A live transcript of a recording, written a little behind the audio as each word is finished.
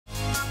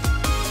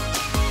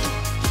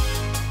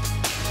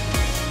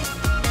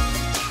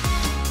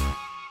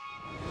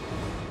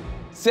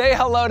Say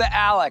hello to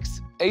Alex,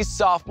 a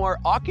sophomore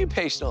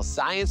occupational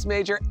science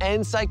major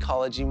and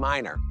psychology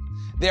minor.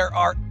 There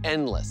are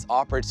endless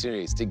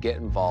opportunities to get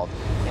involved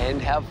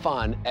and have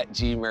fun at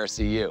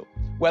GMercyU.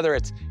 Whether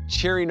it's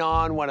cheering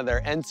on one of their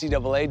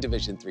NCAA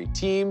Division III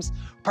teams,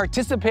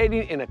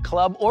 participating in a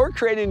club or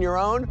creating your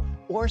own,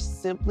 or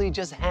simply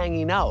just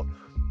hanging out.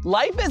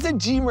 Life as a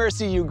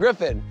GMercyU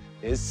Griffin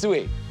is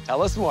sweet.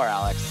 Tell us more,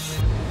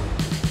 Alex.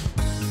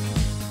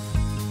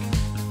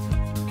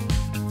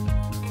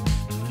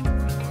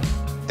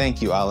 Thank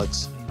you,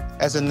 Alex.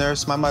 As a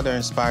nurse, my mother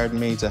inspired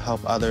me to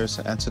help others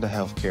enter the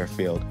healthcare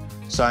field.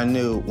 So I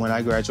knew when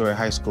I graduated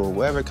high school,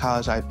 whatever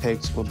college I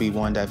picked would be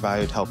one that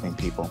valued helping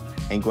people.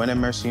 And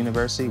NCAA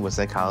University was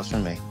that college for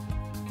me.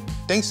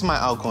 Thanks to my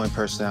outgoing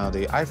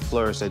personality, I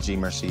flourished at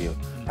GMercyU.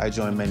 I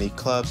joined many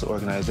clubs and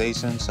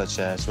organizations such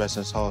as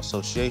Residence Hall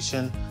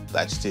Association,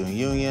 Black Student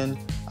Union,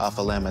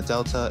 Alpha Lambda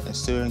Delta, and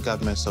Student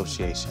Government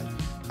Association.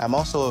 I'm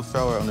also a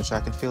thrower on the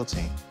track and field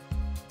team.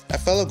 A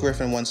fellow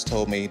Griffin once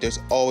told me there's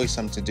always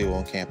something to do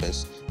on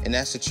campus, and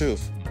that's the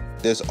truth.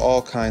 There's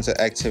all kinds of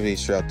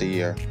activities throughout the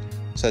year,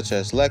 such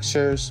as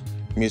lectures,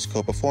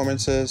 musical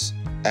performances,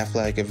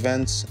 athletic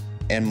events,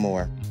 and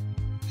more.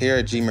 Here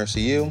at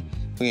GMercyU,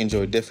 we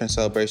enjoy different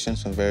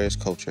celebrations from various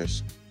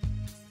cultures.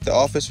 The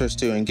Office for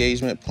Student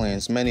Engagement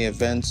plans many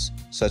events,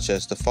 such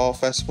as the Fall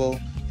Festival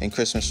and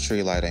Christmas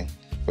tree lighting,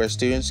 where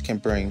students can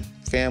bring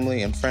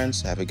family and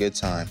friends to have a good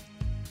time.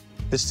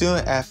 The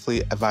Student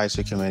Athlete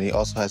Advisory Committee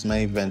also has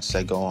many events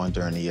that go on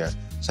during the year,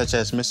 such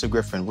as Mr.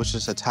 Griffin, which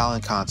is a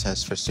talent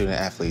contest for student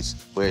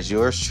athletes, whereas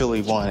yours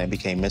truly won and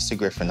became Mr.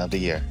 Griffin of the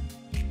Year.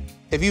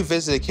 If you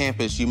visited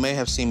campus, you may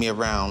have seen me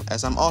around,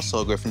 as I'm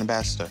also a Griffin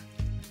ambassador.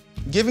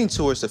 Giving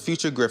tours to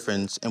future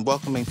Griffins and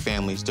welcoming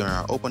families during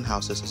our open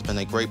houses has been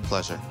a great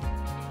pleasure.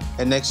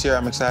 And next year,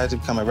 I'm excited to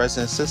become a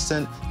resident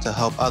assistant to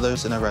help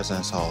others in the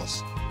residence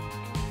halls.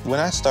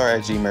 When I started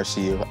at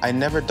GMercyU, I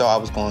never thought I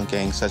was going to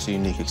gain such a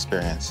unique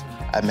experience.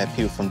 I met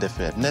people from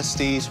different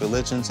ethnicities,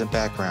 religions, and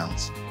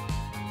backgrounds.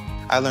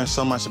 I learned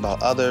so much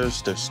about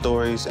others, their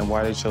stories, and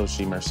why they chose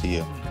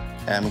GMercyU.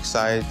 And I'm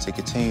excited to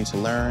continue to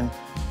learn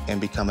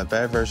and become a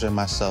better version of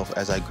myself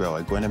as I grow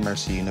at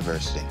GMercyU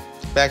University.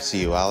 Back to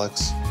you,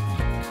 Alex.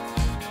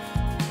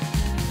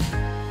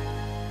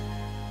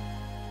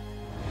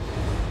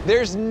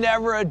 There's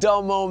never a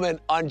dull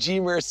moment on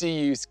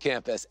GMercyU's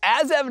campus,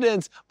 as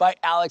evidenced by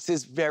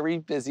Alex's very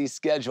busy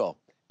schedule.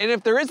 And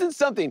if there isn't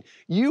something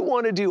you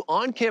want to do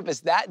on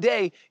campus that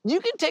day, you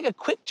can take a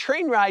quick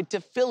train ride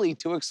to Philly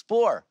to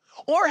explore,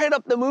 or head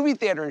up the movie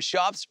theater and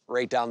shops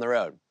right down the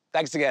road.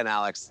 Thanks again,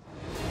 Alex.